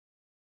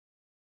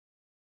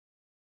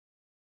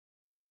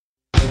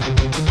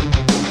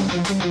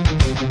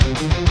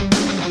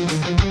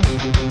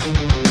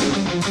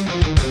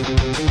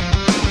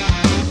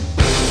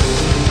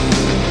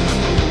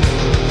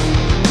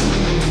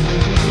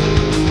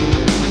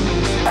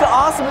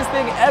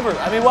thing ever.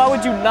 I mean, why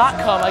would you not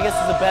come? I guess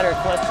is a better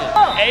question.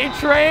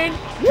 A-Train,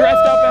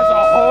 dressed up as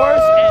a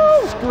horse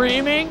and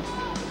screaming.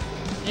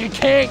 You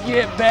can't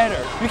get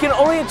better. You can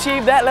only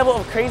achieve that level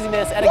of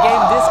craziness at a game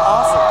this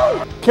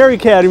awesome. Cary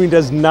Academy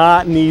does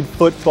not need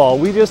football.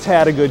 We just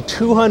had a good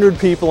 200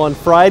 people on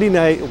Friday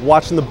night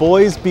watching the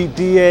boys beat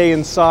DA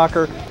in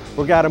soccer.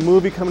 We've got a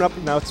movie coming up.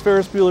 Now it's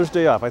Ferris Bueller's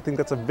Day Off. I think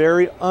that's a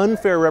very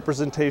unfair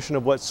representation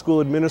of what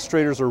school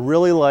administrators are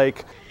really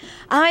like.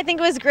 I think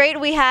it was great.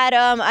 We had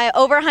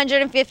over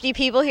 150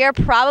 people here,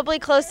 probably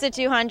close to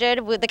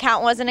 200. The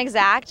count wasn't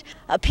exact.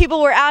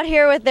 People were out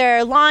here with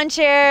their lawn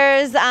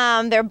chairs,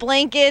 their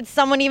blankets.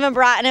 Someone even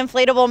brought an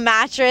inflatable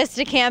mattress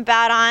to camp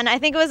out on. I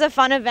think it was a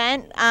fun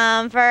event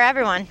for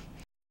everyone.